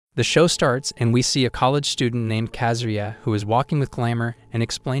The show starts and we see a college student named Kazuya who is walking with glamour and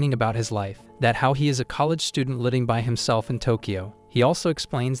explaining about his life, that how he is a college student living by himself in Tokyo. He also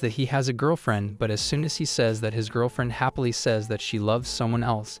explains that he has a girlfriend, but as soon as he says that his girlfriend happily says that she loves someone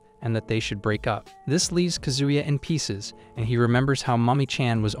else and that they should break up. This leaves Kazuya in pieces, and he remembers how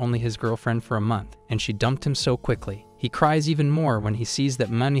Mami-chan was only his girlfriend for a month, and she dumped him so quickly. He cries even more when he sees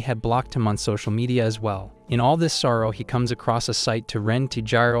that Mami had blocked him on social media as well. In all this sorrow, he comes across a site to rent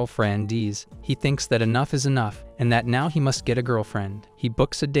Tijiro friends. He thinks that enough is enough, and that now he must get a girlfriend. He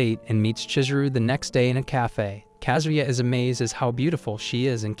books a date and meets Chizuru the next day in a cafe. Kazuya is amazed as how beautiful she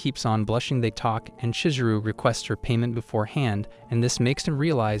is and keeps on blushing. They talk, and Chizuru requests her payment beforehand, and this makes him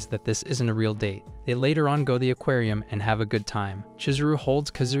realize that this isn't a real date. They later on go to the aquarium and have a good time. Chizuru holds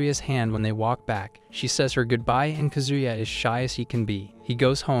Kazuya's hand when they walk back. She says her goodbye and Kazuya is shy as he can be. He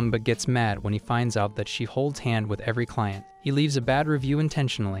goes home but gets mad when he finds out that she holds hand with every client. He leaves a bad review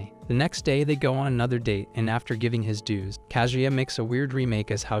intentionally. The next day they go on another date, and after giving his dues, Kazuya makes a weird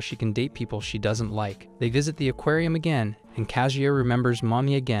remake as how she can date people she doesn't like. They visit the aquarium again, and Kazuya remembers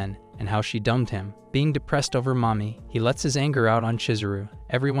Mami again and how she dumped him. Being depressed over Mami, he lets his anger out on Chizuru.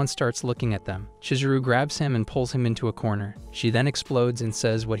 Everyone starts looking at them. Chizuru grabs him and pulls him into a corner. She then explodes and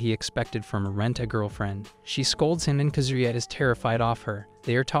says what he expected from a rent-a-girlfriend. She scolds him and Kazuya is terrified off her.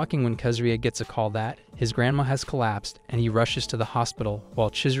 They are talking when Kazuya gets a call that his grandma has collapsed, and he rushes to the hospital while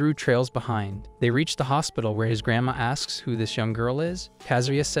Chizuru trails behind. They reach the hospital where his grandma asks who this young girl is.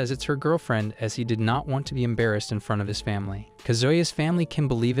 Kazuya says it's her girlfriend, as he did not want to be embarrassed in front of his family. Kazuya's family can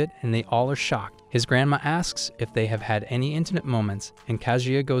believe it and they all are shocked. His grandma asks if they have had any intimate moments, and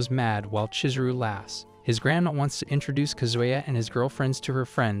Kazuya goes mad while Chizuru laughs. His grandma wants to introduce Kazuya and his girlfriends to her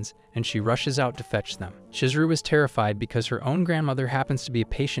friends, and she rushes out to fetch them. Chizuru is terrified because her own grandmother happens to be a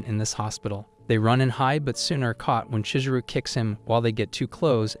patient in this hospital. They run and hide but soon are caught when Chizuru kicks him while they get too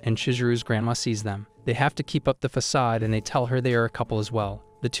close and Chizuru's grandma sees them. They have to keep up the facade and they tell her they are a couple as well.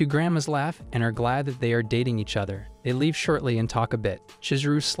 The two grandmas laugh and are glad that they are dating each other. They leave shortly and talk a bit.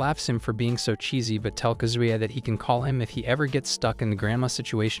 Chizuru slaps him for being so cheesy but tells Kazuya that he can call him if he ever gets stuck in the grandma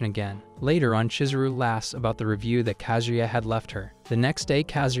situation again. Later on, Chizuru laughs about the review that Kazuya had left her. The next day,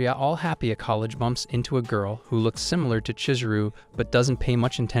 Kazuya, all happy at college, bumps into a girl who looks similar to Chizuru but doesn't pay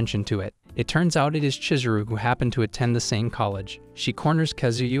much attention to it. It turns out it is Chizuru, who happened to attend the same college. She corners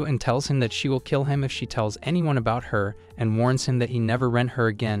Kazuya and tells him that she will kill him if she tells anyone about her, and warns him that he never rent her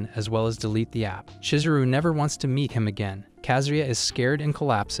again, as well as delete the app. Chizuru never wants to meet him again. Kazuya is scared and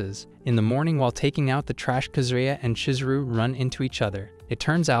collapses. In the morning, while taking out the trash, Kazuya and Chizuru run into each other. It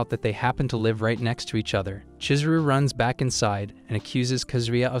turns out that they happen to live right next to each other. Chizuru runs back inside and accuses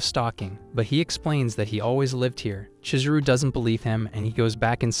Kazuya of stalking, but he explains that he always lived here. Chizuru doesn't believe him and he goes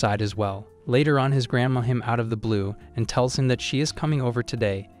back inside as well. Later on, his grandma him out of the blue and tells him that she is coming over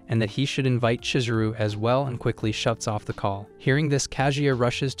today and that he should invite Chizuru as well, and quickly shuts off the call. Hearing this, Kazuya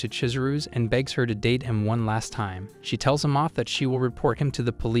rushes to Chizuru's and begs her to date him one last time. She tells him off that she will report him to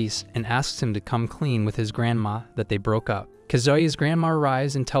the police and asks him to come clean with his grandma that they broke up. Kazuya's grandma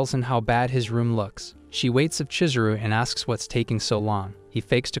arrives and tells him how bad his room looks. She waits of Chizuru and asks what's taking so long. He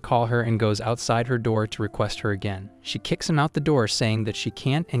fakes to call her and goes outside her door to request her again. She kicks him out the door, saying that she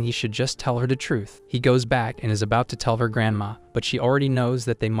can't and he should just tell her the truth. He goes back and is about to tell her grandma, but she already knows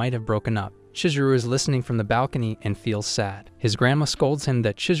that they might have broken up. Chizuru is listening from the balcony and feels sad. His grandma scolds him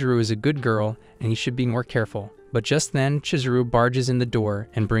that Chizuru is a good girl and he should be more careful. But just then, Chizuru barges in the door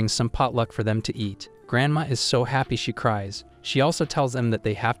and brings some potluck for them to eat. Grandma is so happy she cries. She also tells them that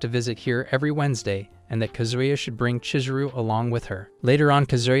they have to visit here every Wednesday and that Kazuya should bring Chizuru along with her. Later on,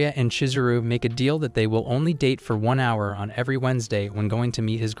 Kazuya and Chizuru make a deal that they will only date for 1 hour on every Wednesday when going to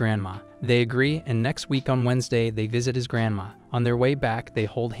meet his grandma. They agree, and next week on Wednesday they visit his grandma. On their way back, they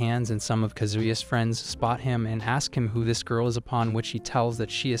hold hands and some of Kazuya's friends spot him and ask him who this girl is, upon which he tells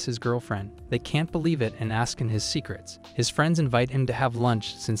that she is his girlfriend. They can't believe it and ask him his secrets. His friends invite him to have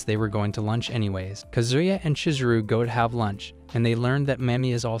lunch since they were going to lunch anyways. Kazuya and Chizuru go to have lunch, and they learn that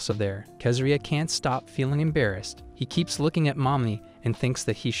Mami is also there. Kazuya can't stop feeling embarrassed. He keeps looking at Mami and thinks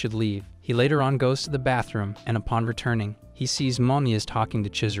that he should leave. He later on goes to the bathroom, and upon returning, he sees Mami is talking to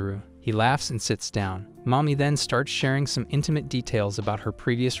Chizuru. He laughs and sits down. Mami then starts sharing some intimate details about her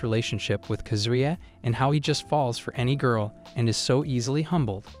previous relationship with Kazuya and how he just falls for any girl and is so easily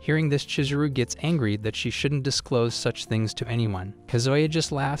humbled. Hearing this, Chizuru gets angry that she shouldn't disclose such things to anyone. Kazuya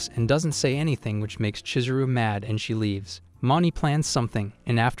just laughs and doesn't say anything, which makes Chizuru mad, and she leaves. Mami plans something,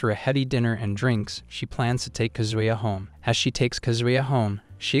 and after a heady dinner and drinks, she plans to take Kazuya home. As she takes Kazuya home,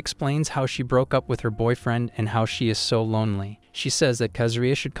 she explains how she broke up with her boyfriend and how she is so lonely. She says that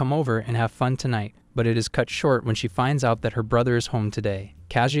Kazuya should come over and have fun tonight, but it is cut short when she finds out that her brother is home today.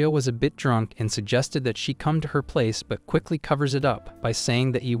 Kazuya was a bit drunk and suggested that she come to her place but quickly covers it up by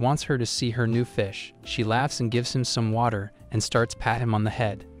saying that he wants her to see her new fish. She laughs and gives him some water and starts pat him on the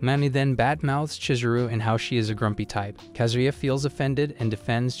head. Mani then badmouths Chizuru and how she is a grumpy type. Kazuya feels offended and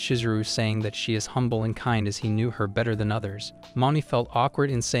defends Chizuru, saying that she is humble and kind as he knew her better than others. Mani felt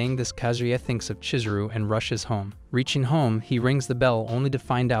awkward in saying this. Kazuya thinks of Chizuru and rushes home. Reaching home, he rings the bell only to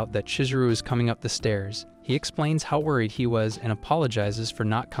find out that Chizuru is coming up the stairs. He explains how worried he was and apologizes for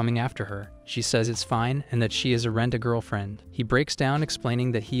not coming after her. She says it's fine and that she is a rent-a-girlfriend. He breaks down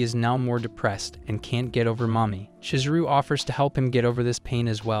explaining that he is now more depressed and can't get over Mami. Chizuru offers to help him get over this pain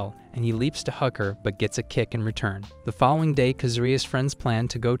as well, and he leaps to hug her but gets a kick in return. The following day, Kazuya's friends plan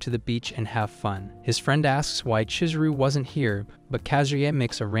to go to the beach and have fun. His friend asks why Chizuru wasn't here, but Kazuya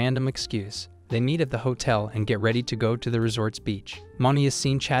makes a random excuse. They meet at the hotel and get ready to go to the resort's beach. Mani is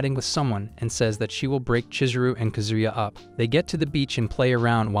seen chatting with someone and says that she will break Chizuru and Kazuya up. They get to the beach and play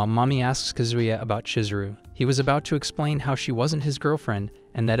around while Mami asks Kazuya about Chizuru. He was about to explain how she wasn't his girlfriend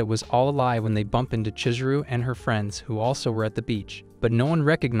and that it was all a lie when they bump into Chizuru and her friends who also were at the beach. But no one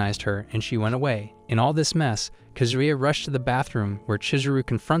recognized her and she went away. In all this mess, Kazuya rushed to the bathroom where Chizuru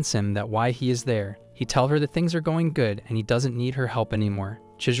confronts him that why he is there. He tells her that things are going good and he doesn't need her help anymore.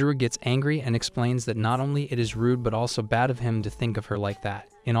 Chizuru gets angry and explains that not only it is rude but also bad of him to think of her like that.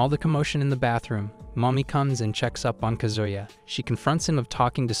 In all the commotion in the bathroom, Mami comes and checks up on Kazuya. She confronts him of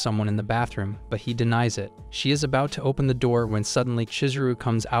talking to someone in the bathroom, but he denies it. She is about to open the door when suddenly Chizuru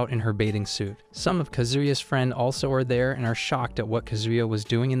comes out in her bathing suit. Some of Kazuya's friends also are there and are shocked at what Kazuya was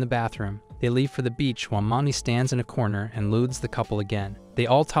doing in the bathroom. They leave for the beach while Mami stands in a corner and lewds the couple again. They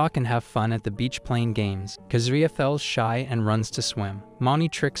all talk and have fun at the beach playing games. Kazuya feels shy and runs to swim. Mani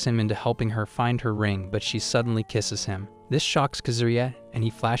tricks him into helping her find her ring, but she suddenly kisses him. This shocks Kazuya, and he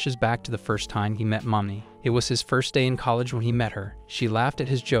flashes back to the first time he met Mami. It was his first day in college when he met her. She laughed at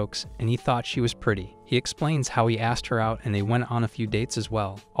his jokes, and he thought she was pretty. He explains how he asked her out and they went on a few dates as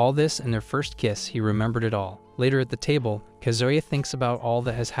well. All this and their first kiss, he remembered it all. Later at the table, Kazuya thinks about all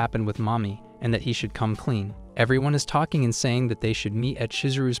that has happened with Mami and that he should come clean. Everyone is talking and saying that they should meet at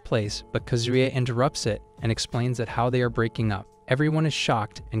Chizuru's place, but Kazuya interrupts it and explains that how they are breaking up. Everyone is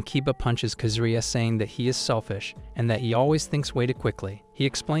shocked and Kiba punches Kazuya, saying that he is selfish and that he always thinks way too quickly. He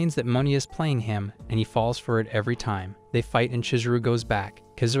explains that Moni is playing him and he falls for it every time. They fight and Chizuru goes back.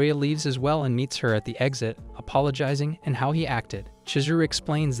 Kazuya leaves as well and meets her at the exit, apologizing and how he acted. Chizuru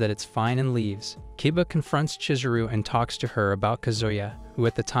explains that it's fine and leaves. Kiba confronts Chizuru and talks to her about Kazuya, who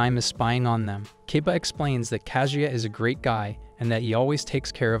at the time is spying on them. Kiba explains that Kazuya is a great guy and that he always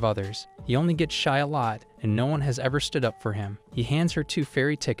takes care of others. He only gets shy a lot and no one has ever stood up for him. He hands her 2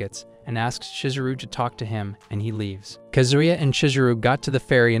 ferry tickets and asks Chizuru to talk to him, and he leaves. Kazuya and Chizuru got to the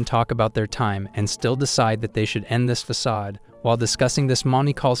ferry and talk about their time and still decide that they should end this facade. While discussing this,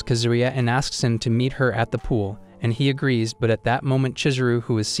 Moni calls Kazuya and asks him to meet her at the pool, and he agrees, but at that moment Chizuru,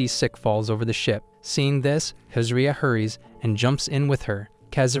 who is seasick, falls over the ship. Seeing this, Kazuya hurries and jumps in with her.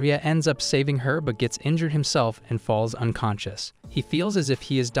 Kazuya ends up saving her but gets injured himself and falls unconscious. He feels as if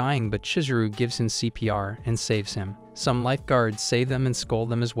he is dying, but Chizuru gives him CPR and saves him. Some lifeguards save them and scold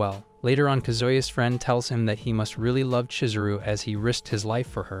them as well. Later on, Kazuya's friend tells him that he must really love Chizuru as he risked his life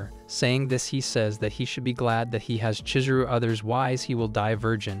for her. Saying this, he says that he should be glad that he has Chizuru, otherwise he will die a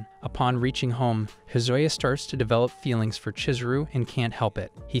virgin. Upon reaching home, Kazuya starts to develop feelings for Chizuru and can't help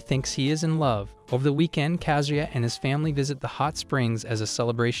it. He thinks he is in love. Over the weekend, Kazuya and his family visit the hot springs as a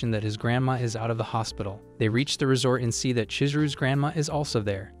celebration that his grandma is out of the hospital. They reach the resort and see that Chizuru's grandma is also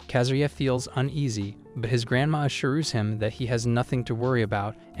there. Kazuya feels uneasy, but his grandma assures him that he has nothing to worry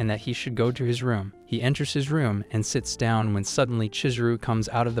about and that he should go to his room. He enters his room and sits down when suddenly Chizuru comes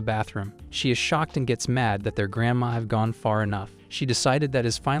out of the bathroom. She is shocked and gets mad that their grandma have gone far enough. She decided that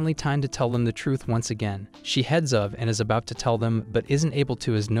it's finally time to tell them the truth once again. She heads up and is about to tell them, but isn't able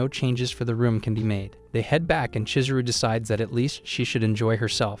to as no changes for the room can be made. They head back and Chizuru decides that at least she should enjoy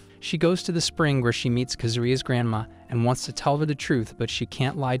herself. She goes to the spring where she meets Kazuya's grandma and wants to tell her the truth, but she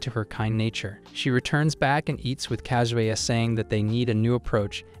can't lie to her kind nature. She returns back and eats with Kazuya, saying that they need a new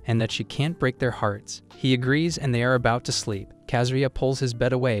approach and that she can't break their hearts. He agrees and they are about to sleep. Kazuya pulls his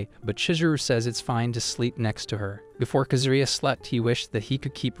bed away, but Chizuru says it's fine to sleep next to her. Before Kazuya slept, he wished that he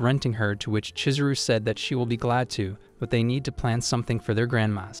could keep renting her, to which Chizuru said that she will be glad to, but they need to plan something for their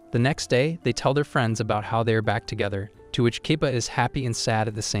grandmas. The next day, they tell their friends about how they are back together, to which Kiba is happy and sad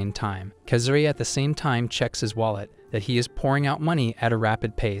at the same time. Kazuya at the same time checks his wallet, that he is pouring out money at a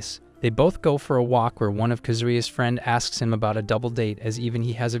rapid pace. They both go for a walk where one of Kazuya's friend asks him about a double date, as even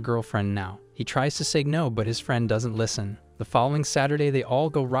he has a girlfriend now. He tries to say no, but his friend doesn't listen. The following Saturday, they all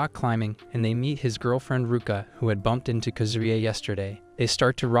go rock climbing, and they meet his girlfriend Ruka, who had bumped into Kazuya yesterday. They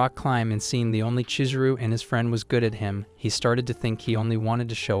start to rock climb, and seeing the only Chizuru and his friend was good at him, he started to think he only wanted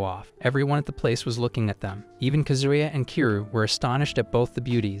to show off. Everyone at the place was looking at them. Even Kazuya and Kiru were astonished at both the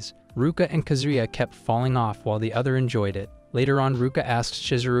beauties. Ruka and Kazuya kept falling off while the other enjoyed it. Later on, Ruka asks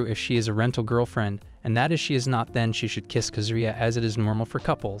Chizuru if she is a rental girlfriend, and that if she is not, then she should kiss Kazuya as it is normal for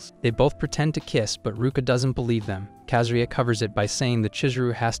couples. They both pretend to kiss, but Ruka doesn't believe them. Kazuya covers it by saying that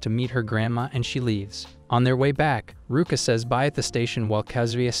Chizuru has to meet her grandma, and she leaves. On their way back, Ruka says bye at the station while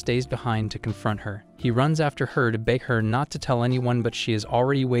Kazuya stays behind to confront her. He runs after her to beg her not to tell anyone, but she is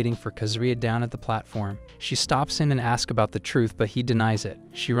already waiting for Kazuya down at the platform. She stops him and asks about the truth, but he denies it.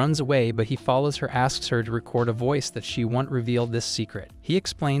 She runs away, but he follows her, asks her to record a voice that she won't reveal this secret. He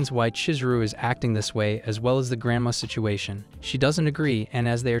explains why Chizuru is acting this way, as well as the grandma situation. She doesn't agree, and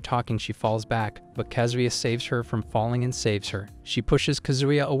as they are talking, she falls back, but Kazuya saves her from falling and saves her. She pushes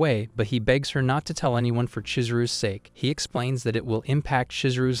Kazuya away, but he begs her not to tell anyone for Chizuru's sake. He explains that it will impact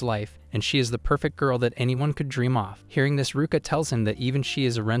Chizuru's life, and she is the perfect girl that anyone could dream of. Hearing this, Ruka tells him that even she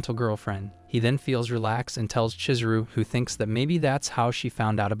is a rental girlfriend. He then feels relaxed and tells Chizuru, who thinks that maybe that's how she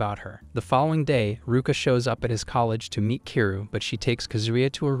found out about her. The following day, Ruka shows up at his college to meet Kiru, but she takes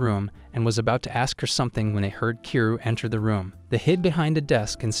Kazuya to her room and was about to ask her something when they heard Kiru enter the room. They hid behind a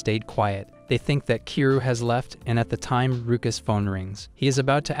desk and stayed quiet. They think that Kiru has left, and at the time, Ruka's phone rings. He is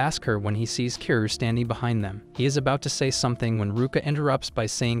about to ask her when he sees Kiru standing behind them. He is about to say something when Ruka interrupts by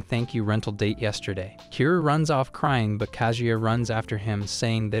saying thank you rental date yesterday. Kiru runs off crying, but Kazuya runs after him,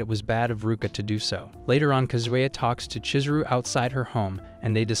 saying that it was bad of Ruka to do so. Later on, Kazuya talks to Chizuru outside her home,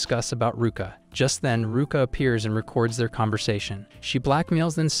 and they discuss about Ruka. Just then, Ruka appears and records their conversation. She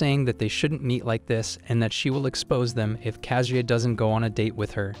blackmails them, saying that they shouldn't meet like this and that she will expose them if Kazuya doesn't go on a date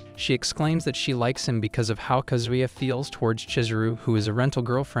with her. She exclaims that she likes him because of how Kazuya feels towards Chizuru, who is a rental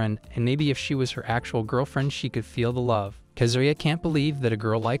girlfriend, and maybe if she was her actual girlfriend, she could feel the love. Kazuya can't believe that a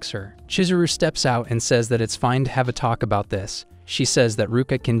girl likes her. Chizuru steps out and says that it's fine to have a talk about this. She says that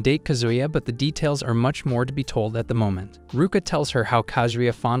Ruka can date Kazuya, but the details are much more to be told at the moment. Ruka tells her how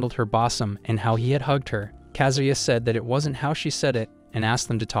Kazuya fondled her bosom and how he had hugged her. Kazuya said that it wasn't how she said it and asked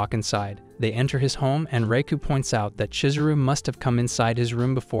them to talk inside. They enter his home, and Reiku points out that Chizuru must have come inside his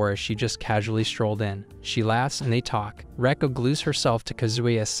room before, as she just casually strolled in. She laughs and they talk. Reiko glues herself to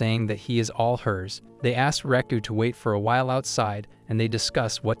Kazuya, saying that he is all hers. They ask Reiku to wait for a while outside, and they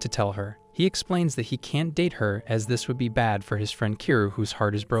discuss what to tell her. He explains that he can't date her as this would be bad for his friend Kiru, whose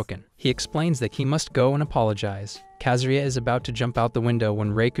heart is broken. He explains that he must go and apologize. Kazuya is about to jump out the window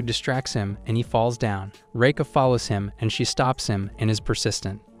when Reiku distracts him and he falls down. Reiko follows him and she stops him and is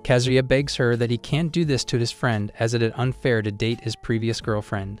persistent. Kazuya begs her that he can't do this to his friend as it is unfair to date his previous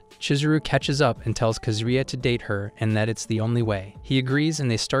girlfriend. Chizuru catches up and tells Kazuya to date her and that it's the only way. He agrees and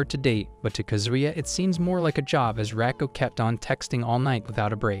they start to date, but to Kazuya it seems more like a job as Reiko kept on texting all night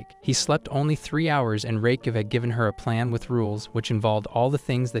without a break. He slept only 3 hours and Reiko had given her a plan with rules which involved all the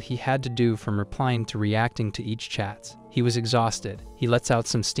things that he had to do, from replying to reacting to each chat. He was exhausted. He lets out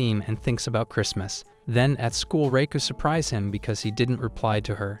some steam and thinks about Christmas. Then at school, Reiko surprises him because he didn't reply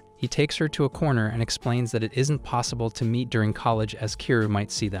to her. He takes her to a corner and explains that it isn't possible to meet during college as Kiru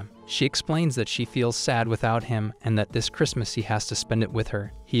might see them. She explains that she feels sad without him and that this Christmas he has to spend it with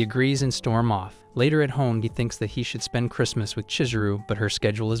her. He agrees and storms off. Later at home, he thinks that he should spend Christmas with Chizuru, but her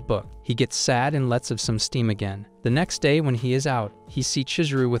schedule is booked. He gets sad and lets of some steam again. The next day when he is out, he sees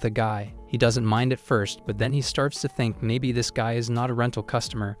Chizuru with a guy. He doesn't mind at first, but then he starts to think maybe this guy is not a rental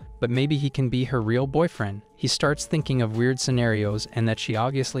customer, but maybe he can be her real boyfriend. He starts thinking of weird scenarios and that she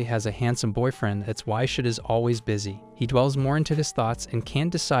obviously has a handsome boyfriend, that's why she is always busy. He dwells more into his thoughts and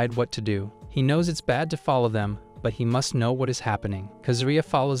can't decide what to do. He knows it's bad to follow them, but he must know what is happening. Kazuya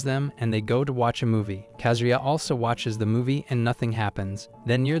follows them and they go to watch a movie. Kazuya also watches the movie and nothing happens.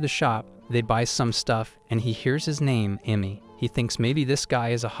 Then near the shop, they buy some stuff and he hears his name, Imi. He thinks maybe this guy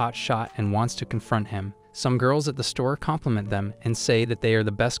is a hot shot and wants to confront him. Some girls at the store compliment them and say that they are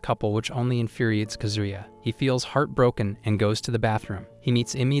the best couple, which only infuriates Kazuya. He feels heartbroken and goes to the bathroom. He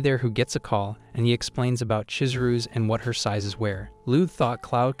meets Imi there, who gets a call, and he explains about Chizuru's and what her sizes wear. Lude thought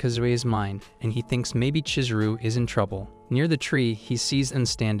cloud Kazuya's mind, and he thinks maybe Chizuru is in trouble. Near the tree, he sees them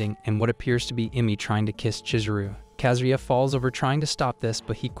standing and what appears to be Imi trying to kiss Chizuru. Kazuya falls over trying to stop this,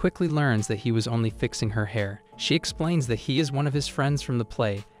 but he quickly learns that he was only fixing her hair. She explains that he is one of his friends from the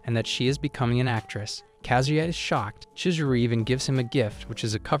play and that she is becoming an actress. Kazuya is shocked. Chizuru even gives him a gift, which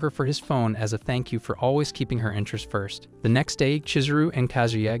is a cover for his phone as a thank you for always keeping her interest first. The next day, Chizuru and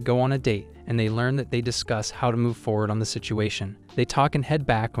Kazuya go on a date, and they learn that they discuss how to move forward on the situation. They talk and head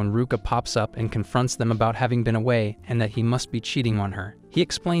back when Ruka pops up and confronts them about having been away and that he must be cheating on her. He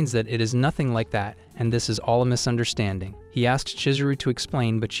explains that it is nothing like that, and this is all a misunderstanding. He asks Chizuru to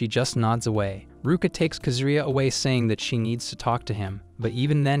explain, but she just nods away. Ruka takes Kazuya away, saying that she needs to talk to him, but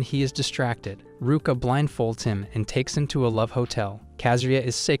even then he is distracted. Ruka blindfolds him and takes him to a love hotel. Kazuya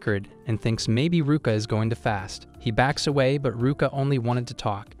is sacred and thinks maybe Ruka is going to fast. He backs away, but Ruka only wanted to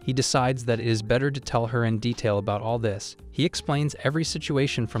talk. He decides that it is better to tell her in detail about all this. He explains every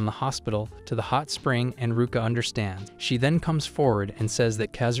situation from the hospital to the hot spring, and Ruka understands. She then comes forward and says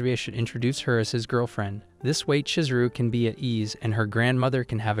that Kazuya should introduce her as his girlfriend. This way Chizuru can be at ease and her grandmother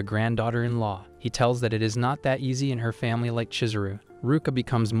can have a granddaughter-in-law. He tells that it is not that easy in her family like Chizuru. Ruka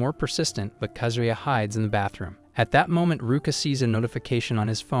becomes more persistent, but Kazuya hides in the bathroom. At that moment, Ruka sees a notification on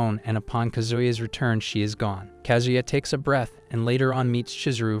his phone, and upon Kazuya's return, she is gone. Kazuya takes a breath and later on meets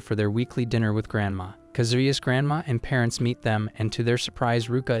Chizuru for their weekly dinner with Grandma. Kazuya's grandma and parents meet them, and to their surprise,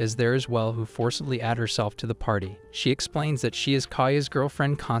 Ruka is there as well, who forcibly adds herself to the party. She explains that she is Kaya's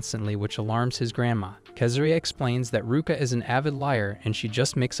girlfriend constantly, which alarms his grandma. Kazuya explains that Ruka is an avid liar and she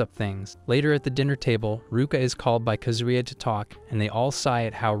just makes up things. Later at the dinner table, Ruka is called by Kazuya to talk, and they all sigh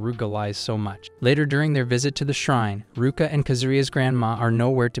at how Ruka lies so much. Later during their visit to the shrine, Ruka and Kazuya's grandma are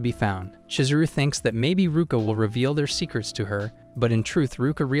nowhere to be found. Chizuru thinks that maybe Ruka will reveal their secrets to her, but in truth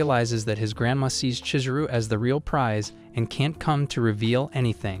Ruka realizes that his grandma sees Chizuru as the real prize and can't come to reveal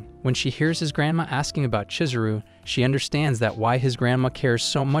anything. When she hears his grandma asking about Chizuru, she understands that why his grandma cares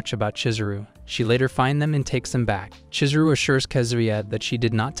so much about Chizuru. She later finds them and takes them back. Chizuru assures Kazuya that she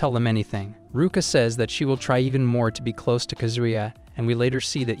did not tell them anything. Ruka says that she will try even more to be close to Kazuya, and we later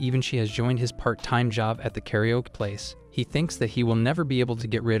see that even she has joined his part-time job at the karaoke place. He thinks that he will never be able to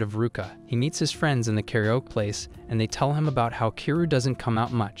get rid of Ruka. He meets his friends in the karaoke place, and they tell him about how Kiru doesn't come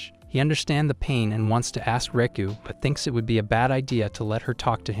out much. He understands the pain and wants to ask Reku, but thinks it would be a bad idea to let her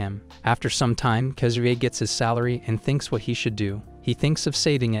talk to him. After some time, Kazuya gets his salary and thinks what he should do. He thinks of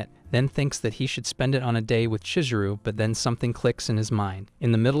saving it, then thinks that he should spend it on a day with Chizuru, but then something clicks in his mind.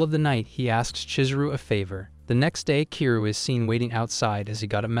 In the middle of the night, he asks Chizuru a favor. The next day, Kiru is seen waiting outside as he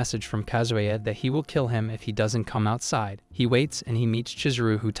got a message from Kazuya that he will kill him if he doesn't come outside. He waits and he meets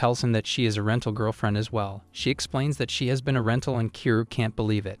Chizuru, who tells him that she is a rental girlfriend as well. She explains that she has been a rental and Kiru can't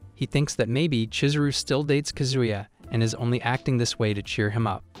believe it. He thinks that maybe Chizuru still dates Kazuya and is only acting this way to cheer him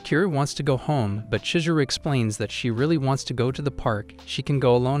up. Kiru wants to go home, but Chizuru explains that she really wants to go to the park. She can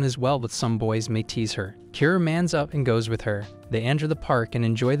go alone as well, but some boys may tease her. Kiru mans up and goes with her. They enter the park and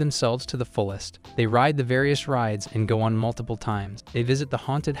enjoy themselves to the fullest. They ride the various rides and go on multiple times. They visit the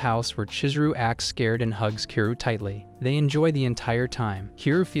haunted house where Chizuru acts scared and hugs Kiru tightly. They enjoy the entire time.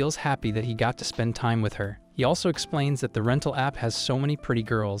 Kiru feels happy that he got to spend time with her. He also explains that the rental app has so many pretty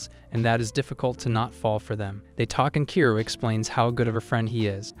girls, and that is difficult to not fall for them. They talk and Kiru explains how good of a friend he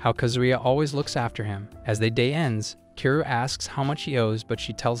is, how Kazuya always looks after him. As the day ends, Kiru asks how much he owes, but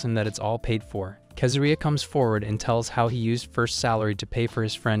she tells him that it's all paid for. Kazuya comes forward and tells how he used first salary to pay for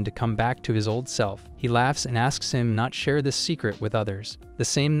his friend to come back to his old self. He laughs and asks him not share this secret with others. The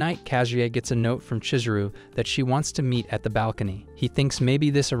same night, Kazuya gets a note from Chizuru that she wants to meet at the balcony. He thinks maybe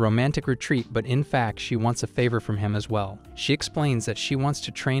this a romantic retreat, but in fact she wants a favor from him as well. She explains that she wants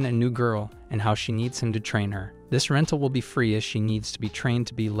to train a new girl and how she needs him to train her. This rental will be free as she needs to be trained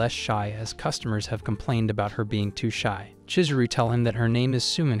to be less shy, as customers have complained about her being too shy. Chizuru tells him that her name is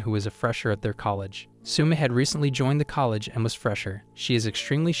Sumin, who is a fresher at their college. Sumi had recently joined the college and was fresher. She is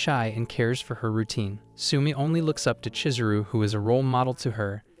extremely shy and cares for her routine. Sumi only looks up to Chizuru, who is a role model to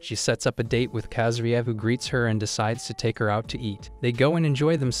her. She sets up a date with Kazuya, who greets her and decides to take her out to eat. They go and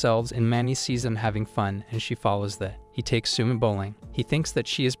enjoy themselves, and Manny sees them having fun and she follows that. He takes Sumi bowling. He thinks that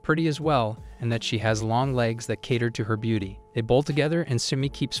she is pretty as well and that she has long legs that cater to her beauty. They bowl together and Sumi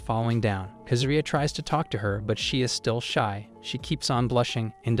keeps falling down. Kazuya tries to talk to her, but she is still shy. She keeps on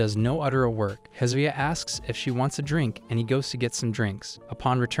blushing and does no utter work. Kazuya asks if she wants a drink and he goes to get some drinks.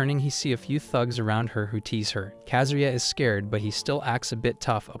 Upon returning, he sees a few thugs around her who tease her. Kazuya is scared, but he still acts a bit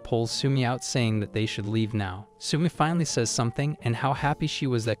tough, pulls Sumi out saying that they should leave now. Sumi finally says something and how happy she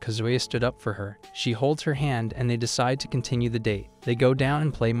was that Kazuya stood up for her. She holds her hand and they decide to continue the date. They go down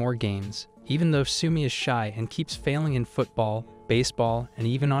and play more games. Even though Sumi is shy and keeps failing in football, baseball, and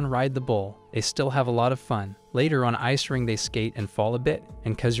even on Ride the Bull, they still have a lot of fun. Later on ice ring they skate and fall a bit,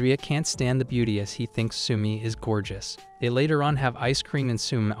 and Kazuya can't stand the beauty as he thinks Sumi is gorgeous. They later on have ice cream and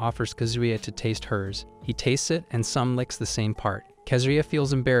Sumi offers Kazuya to taste hers. He tastes it and some licks the same part. Kazuya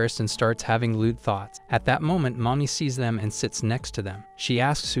feels embarrassed and starts having lewd thoughts. At that moment, Mami sees them and sits next to them. She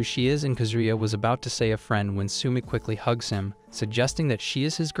asks who she is, and Kazuya was about to say a friend when Sumi quickly hugs him, suggesting that she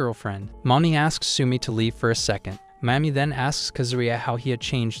is his girlfriend. Mami asks Sumi to leave for a second. Mami then asks Kazuya how he had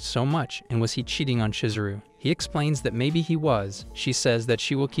changed so much and was he cheating on Chizuru. He explains that maybe he was. She says that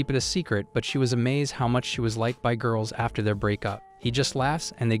she will keep it a secret, but she was amazed how much she was liked by girls after their breakup. He just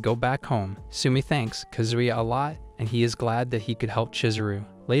laughs and they go back home. Sumi thanks Kazuya a lot and he is glad that he could help Chizuru.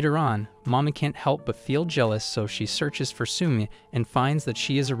 Later on, Mami can't help but feel jealous, so she searches for Sumi and finds that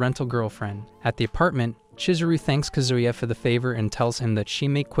she is a rental girlfriend. At the apartment, Chizuru thanks Kazuya for the favor and tells him that she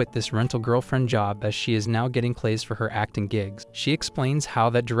may quit this rental girlfriend job as she is now getting plays for her acting gigs. She explains how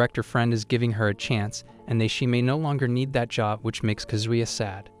that director friend is giving her a chance and that she may no longer need that job, which makes Kazuya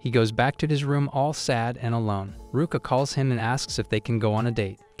sad. He goes back to his room all sad and alone. Ruka calls him and asks if they can go on a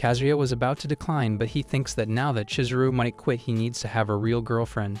date. Kazuya was about to decline, but he thinks that now that Chizuru might quit, he needs to have a real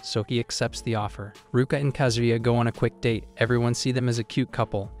girlfriend, so he accepts the offer. Ruka and Kazuya go on a quick date. Everyone see them as a cute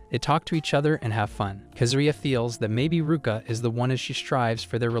couple. They talk to each other and have fun. Kazuya feels that maybe Ruka is the one as she strives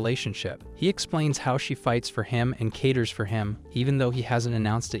for their relationship. He explains how she fights for him and caters for him, even though he hasn't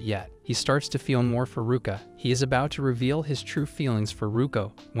announced it yet. He starts to feel more for Ruka. He is about to reveal his true feelings for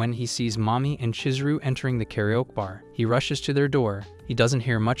Ruko when he sees Mami and Chizuru entering the karaoke bar. He rushes to their door. He doesn't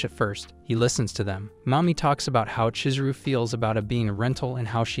hear much at first. He listens to them. Mami talks about how Chizuru feels about it being a rental and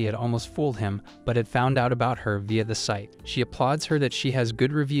how she had almost fooled him, but had found out about her via the site. She applauds her that she has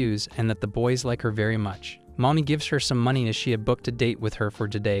good reviews and that the boys like her very much. Mami gives her some money as she had booked a date with her for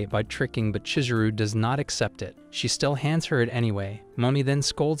today by tricking, but Chizuru does not accept it. She still hands her it anyway. Mami then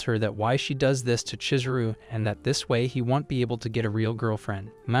scolds her that why she does this to Chizuru and that this way he won't be able to get a real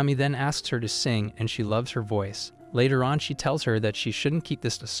girlfriend. Mami then asks her to sing and she loves her voice. Later on, she tells her that she shouldn't keep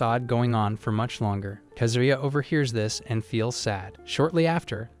this facade going on for much longer. Kazuya overhears this and feels sad. Shortly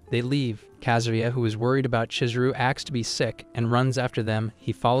after, they leave. Kazuya, who is worried about Chizuru, acts to be sick and runs after them.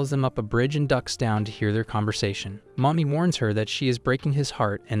 He follows them up a bridge and ducks down to hear their conversation. Mami warns her that she is breaking his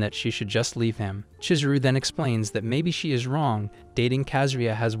heart and that she should just leave him. Chizuru then explains that maybe she is wrong. Dating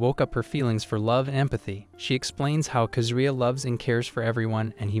Kazuya has woke up her feelings for love and empathy. She explains how Kazuya loves and cares for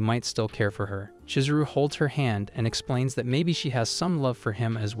everyone and he might still care for her. Chizuru holds her hand and explains that maybe she has some love for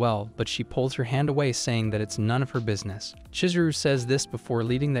him as well, but she pulls her hand away saying that it's none of her business. Chizuru says this before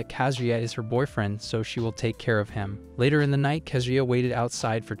leaving that Kazuya is her boyfriend, so she will take care of him. Later in the night, Kazuya waited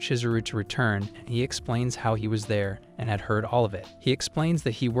outside for Chizuru to return, and he explains how he was there and had heard all of it. He explains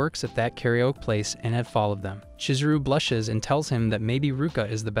that he works at that karaoke place and had followed them. Chizuru blushes and tells him that maybe Ruka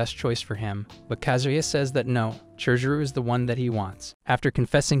is the best choice for him, but Kazuya says that no, Chizuru is the one that he wants. After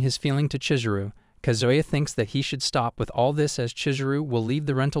confessing his feeling to Chizuru, Kazuya thinks that he should stop with all this as Chizuru will leave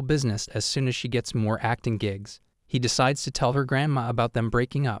the rental business as soon as she gets more acting gigs. He decides to tell her grandma about them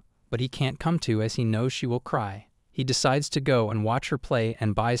breaking up, but he can't come to as he knows she will cry. He decides to go and watch her play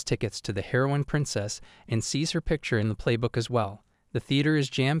and buys tickets to the Heroine Princess and sees her picture in the playbook as well. The theater is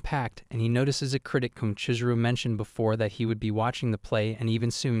jam-packed and he notices a critic whom Chizuru mentioned before that he would be watching the play, and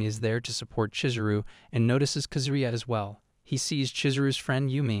even Sumi is there to support Chizuru and notices Kazuya as well. He sees Chizuru's friend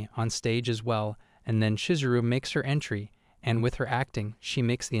Yumi on stage as well, and then Chizuru makes her entry, and with her acting, she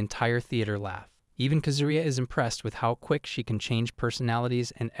makes the entire theater laugh. Even Kazuya is impressed with how quick she can change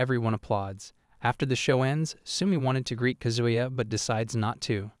personalities and everyone applauds. After the show ends, Sumi wanted to greet Kazuya but decides not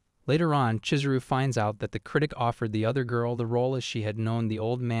to. Later on, Chizuru finds out that the critic offered the other girl the role as she had known the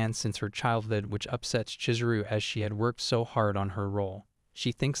old man since her childhood, which upsets Chizuru as she had worked so hard on her role.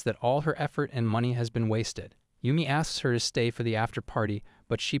 She thinks that all her effort and money has been wasted. Yumi asks her to stay for the after party,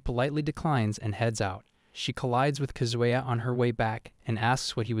 but she politely declines and heads out. She collides with Kazuya on her way back and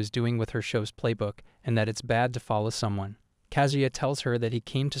asks what he was doing with her show's playbook and that it's bad to follow someone. Kazuya tells her that he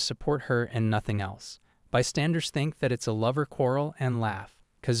came to support her and nothing else. Bystanders think that it's a lover quarrel and laugh.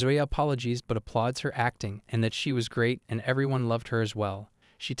 Kazuya apologizes but applauds her acting and that she was great and everyone loved her as well.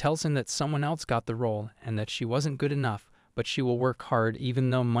 She tells him that someone else got the role and that she wasn't good enough, but she will work hard even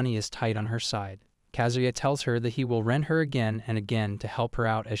though money is tight on her side. Kazuya tells her that he will rent her again and again to help her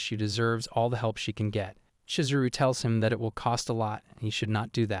out as she deserves all the help she can get. Chizuru tells him that it will cost a lot and he should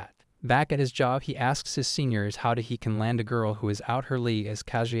not do that. Back at his job, he asks his seniors how he can land a girl who is out her league, as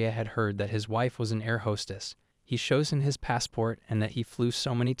Kazuya had heard that his wife was an air hostess. He shows him his passport and that he flew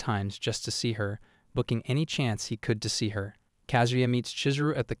so many times just to see her, booking any chance he could to see her. Kazuya meets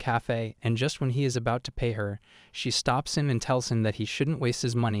Chizuru at the cafe, and just when he is about to pay her, she stops him and tells him that he shouldn't waste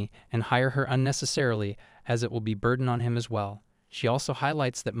his money and hire her unnecessarily, as it will be burden on him as well. She also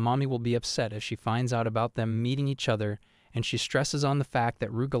highlights that Mommy will be upset if she finds out about them meeting each other, and she stresses on the fact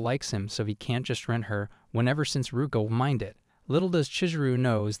that Ruka likes him, so he can't just rent her whenever, since Ruka will mind it. Little does Chizuru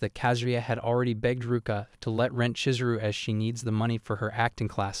knows that Kazuya had already begged Ruka to let rent Chizuru as she needs the money for her acting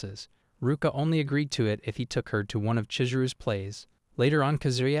classes. Ruka only agreed to it if he took her to one of Chizuru's plays. Later on,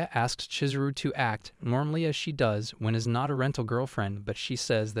 Kazuya asks Chizuru to act, normally as she does when is not a rental girlfriend, but she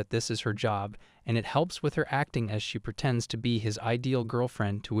says that this is her job, and it helps with her acting as she pretends to be his ideal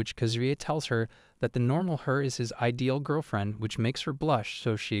girlfriend, to which Kazuya tells her that the normal her is his ideal girlfriend, which makes her blush,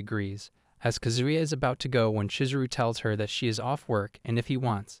 so she agrees. As Kazuya is about to go when Chizuru tells her that she is off work and if he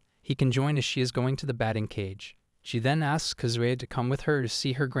wants, he can join as she is going to the batting cage. She then asks Kazuya to come with her to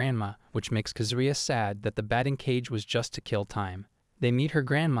see her grandma, which makes Kazuya sad that the batting cage was just to kill time. They meet her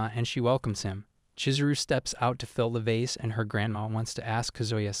grandma and she welcomes him. Chizuru steps out to fill the vase and her grandma wants to ask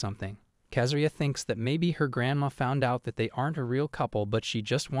Kazuya something. Kazuya thinks that maybe her grandma found out that they aren't a real couple, but she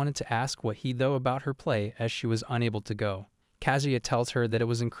just wanted to ask what he thought about her play as she was unable to go. Kazuya tells her that it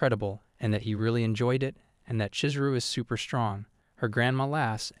was incredible and that he really enjoyed it and that Chizuru is super strong. Her grandma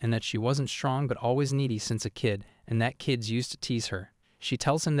laughs and that she wasn't strong but always needy since a kid, and that kids used to tease her. She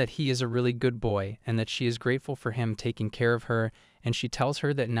tells him that he is a really good boy and that she is grateful for him taking care of her, and she tells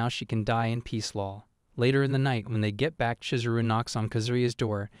her that now she can die in peace. Lol. Later in the night when they get back, Chizuru knocks on Kazuya's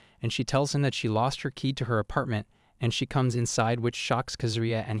door and she tells him that she lost her key to her apartment, and she comes inside, which shocks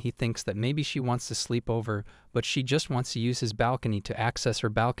Kazuya, and he thinks that maybe she wants to sleep over, but she just wants to use his balcony to access her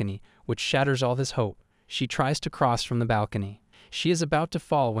balcony, which shatters all his hope. She tries to cross from the balcony. She is about to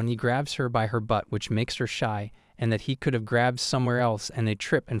fall when he grabs her by her butt, which makes her shy, and that he could have grabbed somewhere else, and they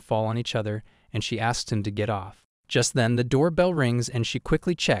trip and fall on each other, and she asks him to get off. Just then the doorbell rings and she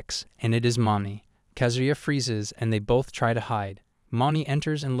quickly checks, and it is Mommy. Kazuya freezes and they both try to hide. Mommy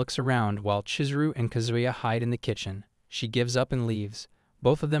enters and looks around while Chizuru and Kazuya hide in the kitchen. She gives up and leaves.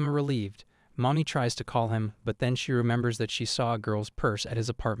 Both of them are relieved. Mommy tries to call him, but then she remembers that she saw a girl's purse at his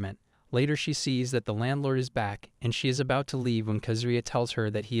apartment. Later she sees that the landlord is back, and she is about to leave when Kazuya tells her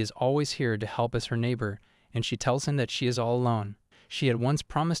that he is always here to help as her neighbor, and she tells him that she is all alone. She had once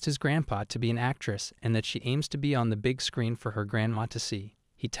promised his grandpa to be an actress and that she aims to be on the big screen for her grandma to see.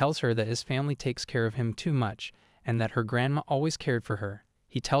 He tells her that his family takes care of him too much and that her grandma always cared for her.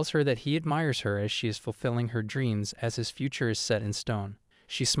 He tells her that he admires her as she is fulfilling her dreams as his future is set in stone.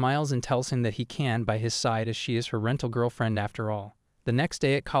 She smiles and tells him that he can by his side as she is her rental girlfriend after all. The next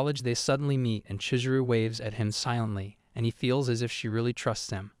day at college they suddenly meet and Chizuru waves at him silently, and he feels as if she really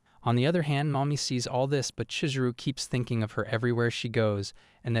trusts him. On the other hand, Mommy sees all this, but Chizuru keeps thinking of her everywhere she goes,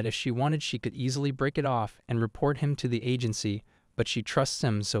 and that if she wanted she could easily break it off and report him to the agency, but she trusts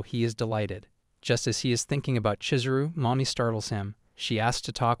him, so he is delighted. Just as he is thinking about Chizuru, Mommy startles him. She asks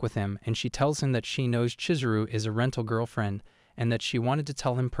to talk with him, and she tells him that she knows Chizuru is a rental girlfriend, and that she wanted to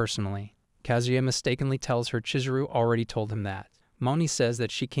tell him personally. Kazuya mistakenly tells her Chizuru already told him that. Moni says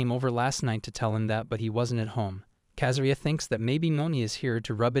that she came over last night to tell him that, but he wasn't at home. Kazuya thinks that maybe Moni is here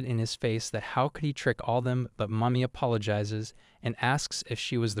to rub it in his face that how could he trick all them, but Mommy apologizes and asks if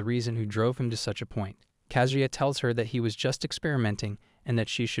she was the reason who drove him to such a point. Kazuya tells her that he was just experimenting and that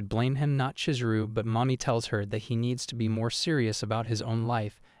she should blame him, not Chizuru, but Mommy tells her that he needs to be more serious about his own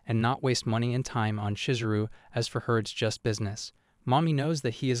life and not waste money and time on Chizuru, as for her it's just business. Mommy knows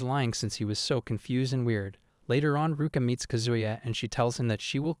that he is lying since he was so confused and weird. Later on, Ruka meets Kazuya and she tells him that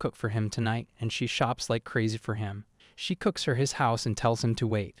she will cook for him tonight and she shops like crazy for him. She cooks her his house and tells him to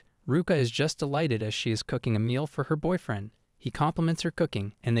wait. Ruka is just delighted as she is cooking a meal for her boyfriend. He compliments her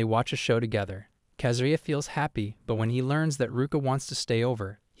cooking and they watch a show together. Kazuya feels happy, but when he learns that Ruka wants to stay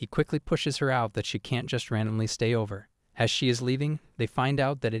over, he quickly pushes her out that she can't just randomly stay over. As she is leaving, they find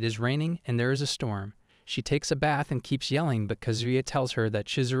out that it is raining and there is a storm. She takes a bath and keeps yelling, but Kazuya tells her that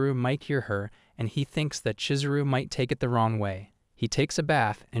Chizuru might hear her and he thinks that Chizuru might take it the wrong way. He takes a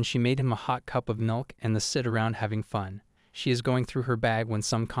bath and she made him a hot cup of milk and they sit around having fun. She is going through her bag when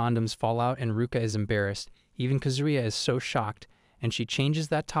some condoms fall out and Ruka is embarrassed. Even Kazuya is so shocked, and she changes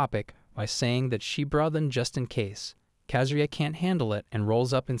that topic by saying that she brought them just in case. Kazuya can't handle it and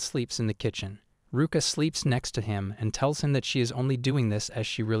rolls up and sleeps in the kitchen. Ruka sleeps next to him and tells him that she is only doing this as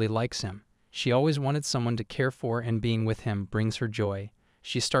she really likes him. She always wanted someone to care for and being with him brings her joy.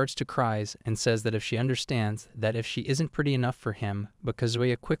 She starts to cry and says that if she understands that if she isn't pretty enough for him, but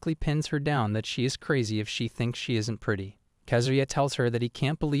Kazuya quickly pins her down that she is crazy if she thinks she isn't pretty. Kazuya tells her that he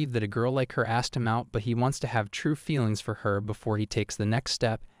can't believe that a girl like her asked him out, but he wants to have true feelings for her before he takes the next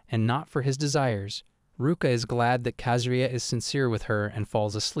step and not for his desires. Ruka is glad that Kazuya is sincere with her and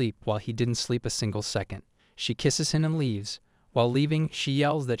falls asleep while he didn't sleep a single second. She kisses him and leaves. While leaving, she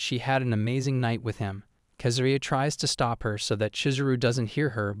yells that she had an amazing night with him. Kazuya tries to stop her so that Chizuru doesn't hear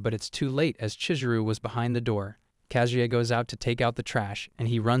her, but it's too late as Chizuru was behind the door. Kazuya goes out to take out the trash, and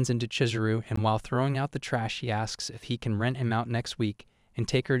he runs into Chizuru, and while throwing out the trash he asks if he can rent him out next week and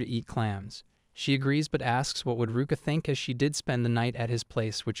take her to eat clams. She agrees but asks what would Ruka think, as she did spend the night at his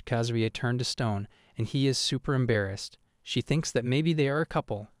place, which Kazuya turned to stone, and he is super embarrassed. She thinks that maybe they are a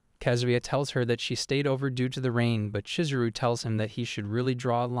couple. Kazuya tells her that she stayed over due to the rain, but Chizuru tells him that he should really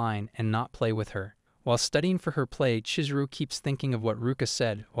draw a line and not play with her. While studying for her play, Chizuru keeps thinking of what Ruka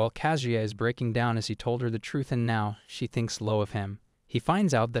said, while Kazuya is breaking down as he told her the truth, and now she thinks low of him. He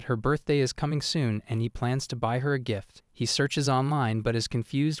finds out that her birthday is coming soon and he plans to buy her a gift. He searches online but is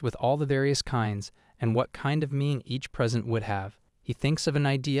confused with all the various kinds and what kind of meaning each present would have. He thinks of an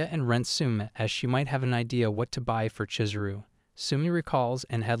idea and rents Sumi, as she might have an idea what to buy for Chizuru. Sumi recalls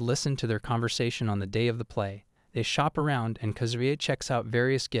and had listened to their conversation on the day of the play. They shop around and Kazuya checks out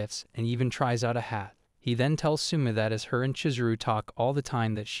various gifts and even tries out a hat. He then tells Sumi that as her and Chizuru talk all the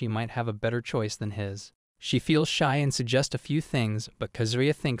time that she might have a better choice than his. She feels shy and suggests a few things, but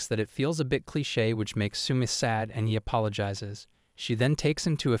Kazuya thinks that it feels a bit cliché, which makes Sumi sad, and he apologizes. She then takes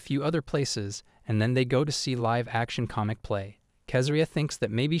him to a few other places, and then they go to see live action comic play. Kazuya thinks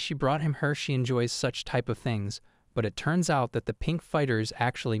that maybe she brought him her, she enjoys such type of things, but it turns out that the pink fighter is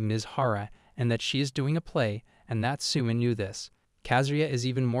actually Ms. Hara, and that she is doing a play, and that Sumi knew this. Kazuya is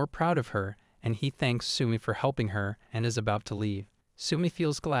even more proud of her, and he thanks Sumi for helping her and is about to leave. Sumi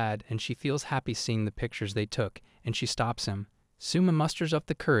feels glad and she feels happy seeing the pictures they took, and she stops him. Sumi musters up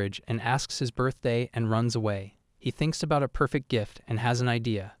the courage and asks his birthday and runs away. He thinks about a perfect gift and has an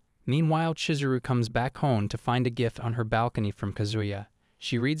idea. Meanwhile, Chizuru comes back home to find a gift on her balcony from Kazuya.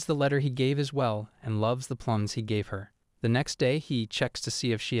 She reads the letter he gave as well and loves the plums he gave her. The next day he checks to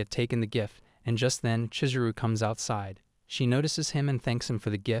see if she had taken the gift, and just then Chizuru comes outside. She notices him and thanks him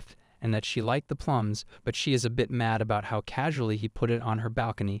for the gift and that she liked the plums, but she is a bit mad about how casually he put it on her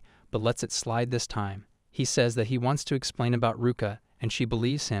balcony, but lets it slide this time. He says that he wants to explain about Ruka, and she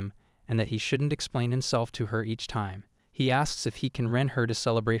believes him, and that he shouldn't explain himself to her each time. He asks if he can rent her to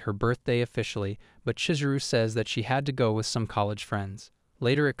celebrate her birthday officially, but Chizuru says that she had to go with some college friends.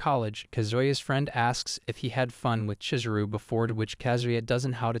 Later at college, Kazuya's friend asks if he had fun with Chizuru before, to which Kazuya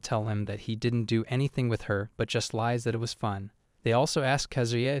doesn't know how to tell him that he didn't do anything with her, but just lies that it was fun. They also ask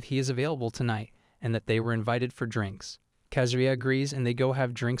Kazuya if he is available tonight, and that they were invited for drinks. Kazuya agrees and they go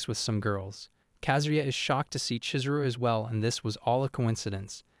have drinks with some girls. Kazuya is shocked to see Chizuru as well, and this was all a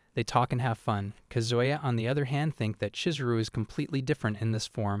coincidence. They talk and have fun. Kazuya, on the other hand, think that Chizuru is completely different in this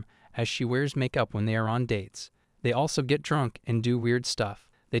form, as she wears makeup when they are on dates. They also get drunk and do weird stuff.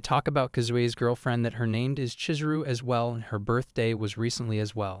 They talk about Kazuya's girlfriend, that her name is Chizuru as well, and her birthday was recently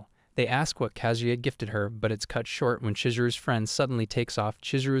as well. They ask what Kazuya gifted her, but it's cut short when Chizuru's friend suddenly takes off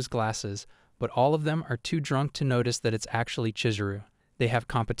Chizuru's glasses, but all of them are too drunk to notice that it's actually Chizuru. They have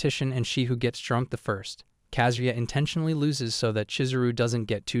competition, and she who gets drunk the first. Kazuya intentionally loses so that Chizuru doesn't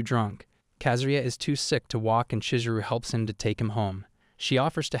get too drunk. Kazuya is too sick to walk and Chizuru helps him to take him home. She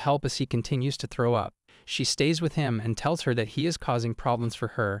offers to help as he continues to throw up. She stays with him and tells her that he is causing problems for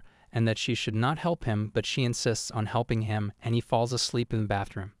her and that she should not help him, but she insists on helping him, and he falls asleep in the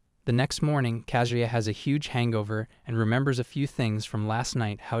bathroom. The next morning, Kazuya has a huge hangover and remembers a few things from last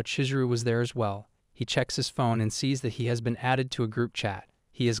night, how Chizuru was there as well. He checks his phone and sees that he has been added to a group chat.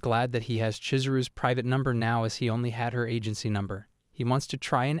 He is glad that he has Chizuru's private number now, as he only had her agency number. He wants to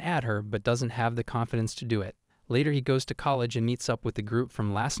try and add her but doesn't have the confidence to do it. Later he goes to college and meets up with the group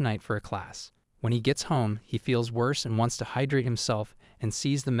from last night for a class. When he gets home, he feels worse and wants to hydrate himself and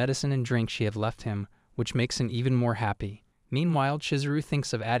sees the medicine and drink she had left him, which makes him even more happy. Meanwhile, Chizuru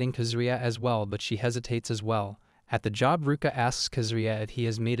thinks of adding Kazuya as well, but she hesitates as well. At the job, Ruka asks Kazuya if he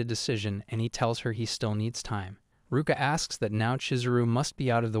has made a decision, and he tells her he still needs time. Ruka asks that now Chizuru must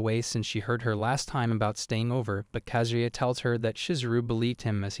be out of the way since she heard her last time about staying over, but Kazuya tells her that Chizuru believed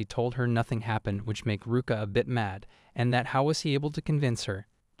him as he told her nothing happened, which make Ruka a bit mad, and that how was he able to convince her.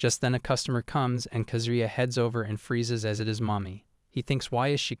 Just then a customer comes and Kazuya heads over and freezes as it is Mommy. He thinks, why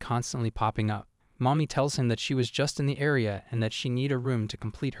is she constantly popping up? Mommy tells him that she was just in the area and that she need a room to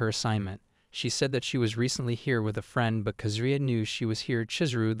complete her assignment. She said that she was recently here with a friend, but Kazuya knew she was here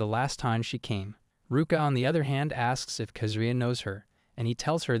Chizuru the last time she came. Ruka, on the other hand, asks if Kazuya knows her, and he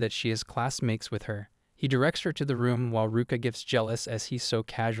tells her that she is classmates with her. He directs her to the room while Ruka gets jealous as he so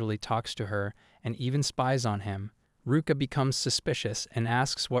casually talks to her and even spies on him. Ruka becomes suspicious and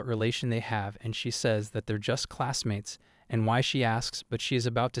asks what relation they have, and she says that they're just classmates, and why she asks, but she is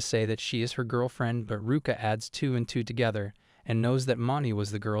about to say that she is her girlfriend, but Ruka adds 2 and 2 together and knows that Mani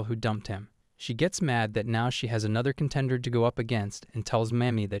was the girl who dumped him. She gets mad that now she has another contender to go up against and tells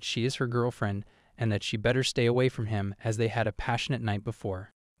Mami that she is her girlfriend and that she better stay away from him as they had a passionate night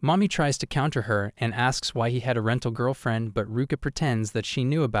before. Mommy tries to counter her and asks why he had a rental girlfriend, but Ruka pretends that she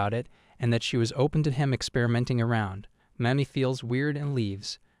knew about it and that she was open to him experimenting around. Mommy feels weird and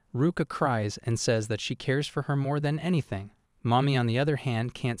leaves. Ruka cries and says that she cares for her more than anything. Mommy, on the other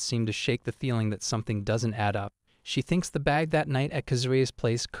hand, can't seem to shake the feeling that something doesn't add up. She thinks the bag that night at Kazuya's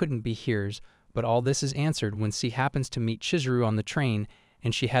place couldn't be hers, but all this is answered when she happens to meet Chizuru on the train,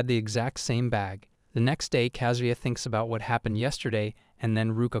 and she had the exact same bag. The next day, Kazuya thinks about what happened yesterday, and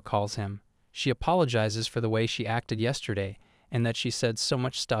then Ruka calls him. She apologizes for the way she acted yesterday, and that she said so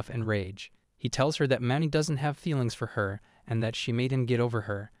much stuff in rage. He tells her that Mani doesn't have feelings for her, and that she made him get over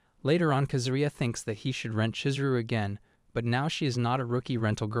her. Later on, Kazuya thinks that he should rent Chizuru again, but now she is not a rookie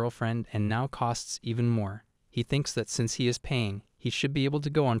rental girlfriend and now costs even more. He thinks that since he is paying, he should be able to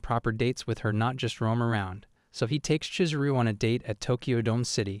go on proper dates with her, not just roam around. So he takes Chizuru on a date at Tokyo Dome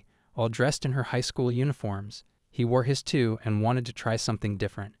City, all dressed in her high school uniforms. He wore his too and wanted to try something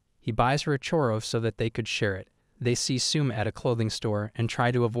different. He buys her a churro so that they could share it. They see Suma at a clothing store and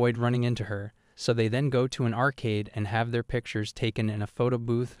try to avoid running into her, so they then go to an arcade and have their pictures taken in a photo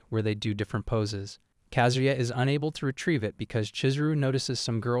booth where they do different poses. Kazuya is unable to retrieve it because Chizuru notices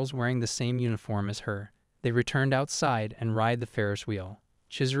some girls wearing the same uniform as her. They returned outside and ride the Ferris wheel.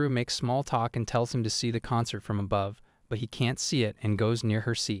 Chizuru makes small talk and tells him to see the concert from above, but he can't see it and goes near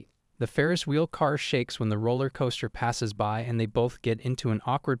her seat. The Ferris wheel car shakes when the roller coaster passes by and they both get into an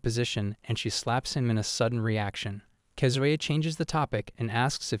awkward position and she slaps him in a sudden reaction. Kazuya changes the topic and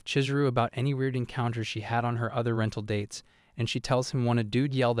asks if Chizuru about any weird encounters she had on her other rental dates, and she tells him when a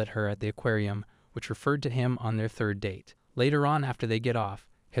dude yelled at her at the aquarium, which referred to him on their third date. Later on, after they get off,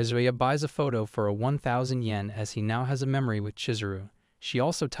 Kazuya buys a photo for a 1,000 yen as he now has a memory with Chizuru. She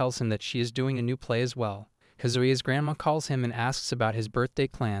also tells him that she is doing a new play as well. Kazuya's grandma calls him and asks about his birthday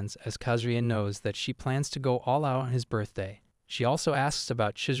plans, as Kazuya knows that she plans to go all out on his birthday. She also asks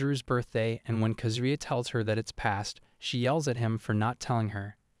about Chizuru's birthday, and when Kazuya tells her that it's past, she yells at him for not telling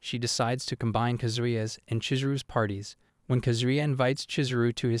her. She decides to combine Kazuya's and Chizuru's parties. When Kazuya invites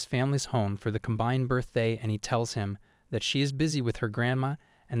Chizuru to his family's home for the combined birthday, and he tells him that she is busy with her grandma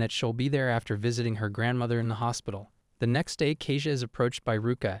and that she'll be there after visiting her grandmother in the hospital. The next day, Keisha is approached by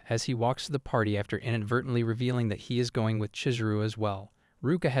Ruka as he walks to the party after inadvertently revealing that he is going with Chizuru as well.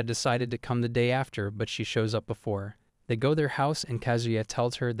 Ruka had decided to come the day after, but she shows up before. They go to their house and Kazuya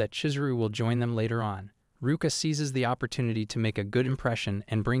tells her that Chizuru will join them later on. Ruka seizes the opportunity to make a good impression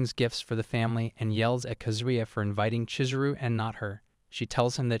and brings gifts for the family and yells at Kazuya for inviting Chizuru and not her. She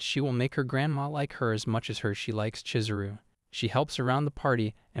tells him that she will make her grandma like her as much as she likes Chizuru. She helps around the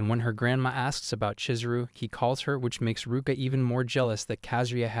party, and when her grandma asks about Chizuru, he calls her, which makes Ruka even more jealous that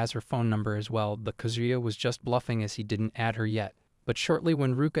Kazuya has her phone number as well, but Kazuya was just bluffing as he didn't add her yet. But shortly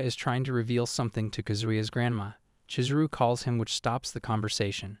when Ruka is trying to reveal something to Kazuya's grandma, Chizuru calls him, which stops the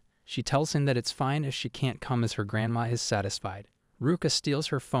conversation. She tells him that it's fine if she can't come as her grandma is satisfied. Ruka steals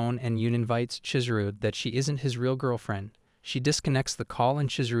her phone and Yun invites Chizuru that she isn't his real girlfriend. She disconnects the call and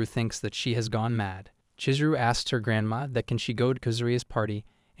Chizuru thinks that she has gone mad. Chizuru asks her grandma that can she go to Kazuya's party,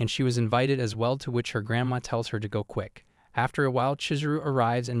 and she was invited as well, to which her grandma tells her to go quick. After a while, Chizuru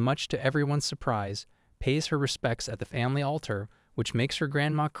arrives and, much to everyone's surprise, pays her respects at the family altar, which makes her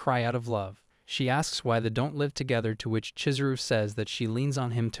grandma cry out of love. She asks why they don't live together, to which Chizuru says that she leans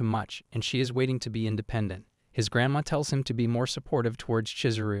on him too much and she is waiting to be independent. His grandma tells him to be more supportive towards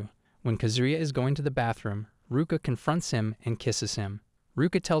Chizuru. When Kazuya is going to the bathroom, Ruka confronts him and kisses him.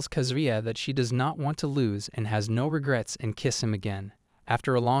 Ruka tells Kazuya that she does not want to lose and has no regrets and kiss him again.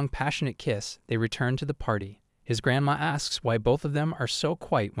 After a long passionate kiss, they return to the party. His grandma asks why both of them are so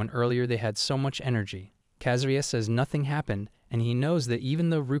quiet when earlier they had so much energy. Kazuya says nothing happened, and he knows that even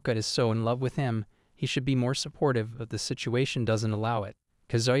though Ruka is so in love with him, he should be more supportive, but the situation doesn't allow it.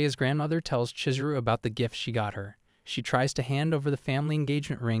 Kazuya's grandmother tells Chizuru about the gift she got her. She tries to hand over the family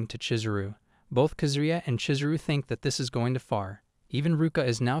engagement ring to Chizuru. Both Kazuya and Chizuru think that this is going too far. Even Ruka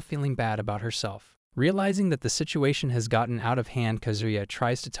is now feeling bad about herself. Realizing that the situation has gotten out of hand, Kazuya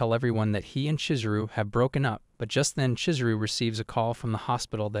tries to tell everyone that he and Chizuru have broken up, but just then Chizuru receives a call from the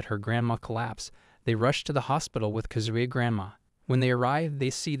hospital that her grandma collapsed. They rush to the hospital with Kazuya's grandma. When they arrive, they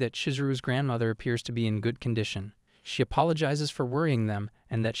see that Chizuru's grandmother appears to be in good condition. She apologizes for worrying them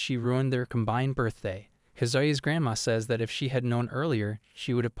and that she ruined their combined birthday. Kazuya's grandma says that if she had known earlier,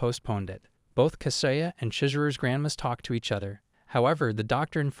 she would have postponed it. Both Kazuya and Chizuru's grandmas talk to each other. However, the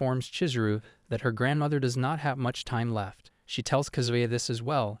doctor informs Chizuru that her grandmother does not have much time left. She tells Kazuya this as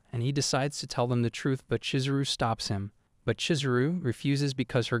well, and he decides to tell them the truth, but Chizuru stops him. But Chizuru refuses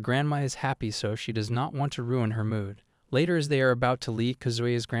because her grandma is happy, so she does not want to ruin her mood. Later, as they are about to leave,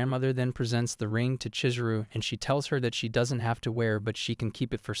 Kazuya's grandmother then presents the ring to Chizuru, and she tells her that she doesn't have to wear, but she can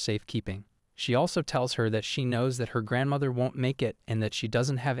keep it for safekeeping. She also tells her that she knows that her grandmother won't make it and that she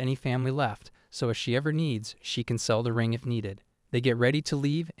doesn't have any family left, so if she ever needs, she can sell the ring if needed. They get ready to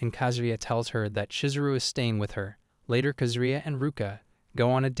leave, and Kazuya tells her that Chizuru is staying with her. Later, Kazuya and Ruka go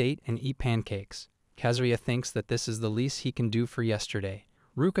on a date and eat pancakes. Kazuya thinks that this is the least he can do for yesterday.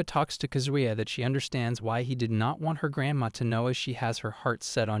 Ruka talks to Kazuya that she understands why he did not want her grandma to know, as she has her heart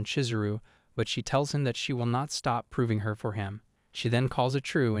set on Chizuru, but she tells him that she will not stop proving her for him. She then calls it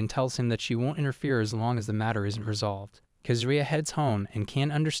true and tells him that she won't interfere as long as the matter isn't resolved. Kazuya heads home and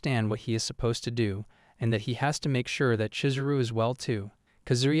can't understand what he is supposed to do, and that he has to make sure that Chizuru is well too.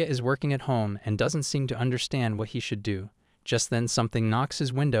 Kazuya is working at home and doesn't seem to understand what he should do. Just then something knocks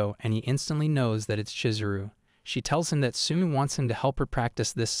his window and he instantly knows that it's Chizuru. She tells him that Sumi wants him to help her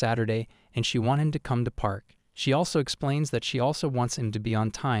practice this Saturday and she wants him to come to park. She also explains that she also wants him to be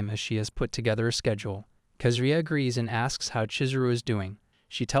on time, as she has put together a schedule. Kazuya agrees and asks how Chizuru is doing.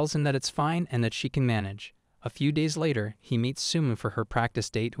 She tells him that it's fine and that she can manage. A few days later, he meets Sumi for her practice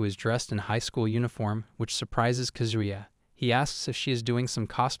date, who is dressed in high school uniform, which surprises Kazuya. He asks if she is doing some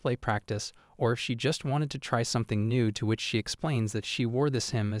cosplay practice or if she just wanted to try something new, to which she explains that she wore this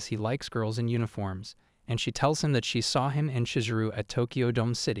him as he likes girls in uniforms. And she tells him that she saw him and Chizuru at Tokyo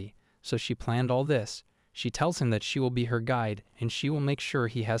Dome City, so she planned all this. She tells him that she will be her guide and she will make sure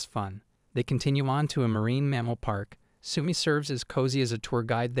he has fun. They continue on to a marine mammal park. Sumi serves as cozy as a tour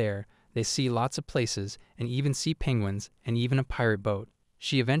guide there. They see lots of places and even see penguins and even a pirate boat.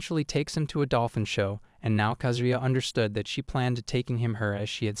 She eventually takes him to a dolphin show, and now Kazuya understood that she planned to taking him her, as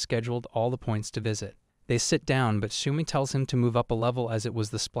she had scheduled all the points to visit. They sit down, but Sumi tells him to move up a level as it was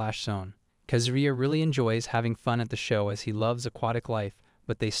the splash zone. Kazuya really enjoys having fun at the show as he loves aquatic life,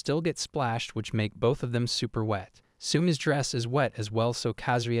 but they still get splashed, which make both of them super wet. Sumi's dress is wet as well, so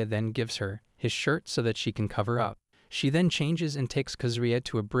Kazuya then gives her his shirt so that she can cover up. She then changes and takes Kazuya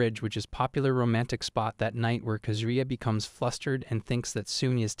to a bridge, which is a popular romantic spot that night, where Kazuya becomes flustered and thinks that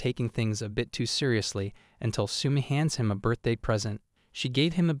Sumi is taking things a bit too seriously, until Sumi hands him a birthday present. She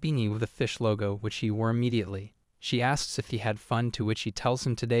gave him a beanie with a fish logo, which he wore immediately. She asks if he had fun, to which he tells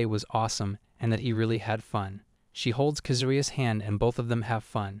him today was awesome and that he really had fun. She holds Kazuya's hand and both of them have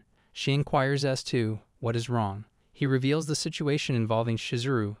fun. She inquires as to what is wrong. He reveals the situation involving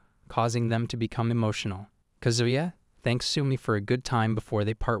Chizuru, causing them to become emotional. Kazuya thanks Sumi for a good time before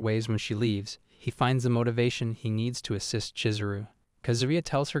they part ways. When she leaves, he finds the motivation he needs to assist Chizuru. Kazuya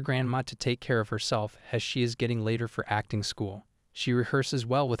tells her grandma to take care of herself as she is getting later for acting school. She rehearses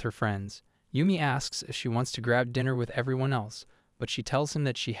well with her friends. Yumi asks if she wants to grab dinner with everyone else, but she tells him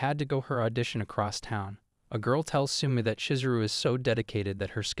that she had to go her audition across town. A girl tells Sumi that Chizuru is so dedicated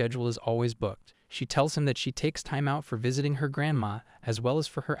that her schedule is always booked. She tells him that she takes time out for visiting her grandma as well as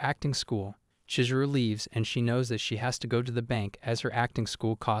for her acting school. Chizuru leaves and she knows that she has to go to the bank as her acting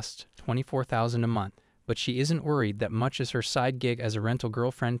school costs $24,000 a month, but she isn't worried that much as her side gig as a rental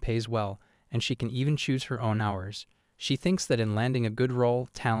girlfriend pays well, and she can even choose her own hours. She thinks that in landing a good role,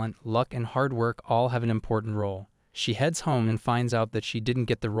 talent, luck, and hard work all have an important role. She heads home and finds out that she didn't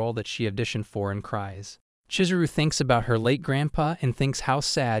get the role that she auditioned for and cries. Chizuru thinks about her late grandpa and thinks how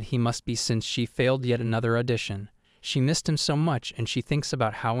sad he must be since she failed yet another audition. She missed him so much, and she thinks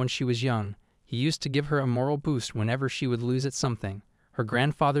about how when she was young, he used to give her a moral boost whenever she would lose at something. Her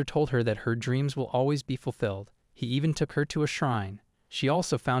grandfather told her that her dreams will always be fulfilled. He even took her to a shrine. She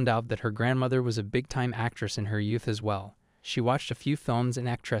also found out that her grandmother was a big-time actress in her youth as well. She watched a few films and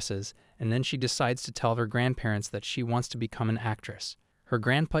actresses, and then she decides to tell her grandparents that she wants to become an actress. Her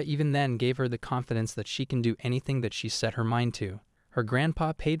grandpa even then gave her the confidence that she can do anything that she set her mind to. Her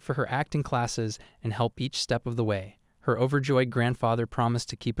grandpa paid for her acting classes and helped each step of the way. Her overjoyed grandfather promised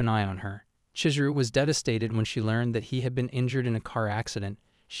to keep an eye on her. Chizuru was devastated when she learned that he had been injured in a car accident.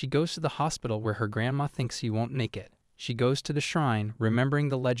 She goes to the hospital where her grandma thinks he won't make it. She goes to the shrine, remembering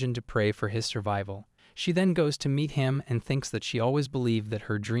the legend, to pray for his survival. She then goes to meet him and thinks that she always believed that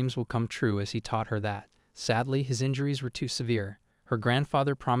her dreams will come true, as he taught her that. Sadly, his injuries were too severe. Her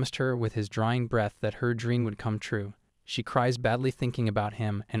grandfather promised her with his drying breath that her dream would come true. She cries badly thinking about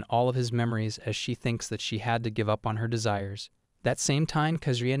him and all of his memories, as she thinks that she had to give up on her desires. That same time,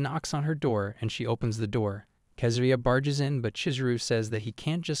 Kazuya knocks on her door and she opens the door. Kazuya barges in, but Chizuru says that he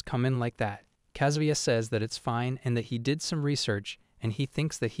can't just come in like that. Kazuya says that it's fine and that he did some research and he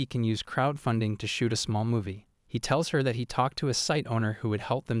thinks that he can use crowdfunding to shoot a small movie. He tells her that he talked to a site owner who would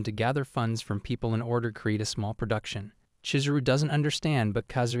help them to gather funds from people in order to create a small production. Chizuru doesn't understand, but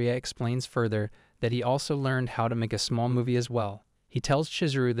Kazuya explains further that he also learned how to make a small movie as well. He tells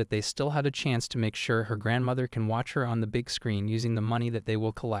Chizuru that they still had a chance to make sure her grandmother can watch her on the big screen using the money that they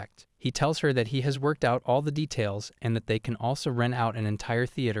will collect. He tells her that he has worked out all the details and that they can also rent out an entire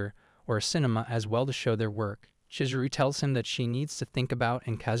theater or a cinema as well to show their work. Chizuru tells him that she needs to think about,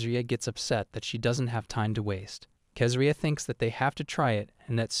 and Kazuya gets upset that she doesn't have time to waste. Kazuya thinks that they have to try it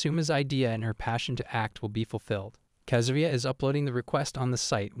and that Suma's idea and her passion to act will be fulfilled. Kazuya is uploading the request on the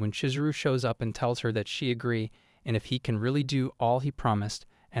site when Chizuru shows up and tells her that she agrees and if he can really do all he promised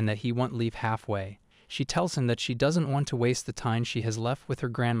and that he won't leave halfway. She tells him that she doesn't want to waste the time she has left with her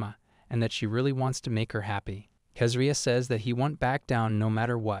grandma and that she really wants to make her happy. Kazuya says that he won't back down no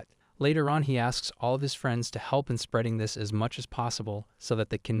matter what. Later on, he asks all of his friends to help in spreading this as much as possible so that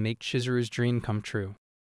they can make Chizuru's dream come true.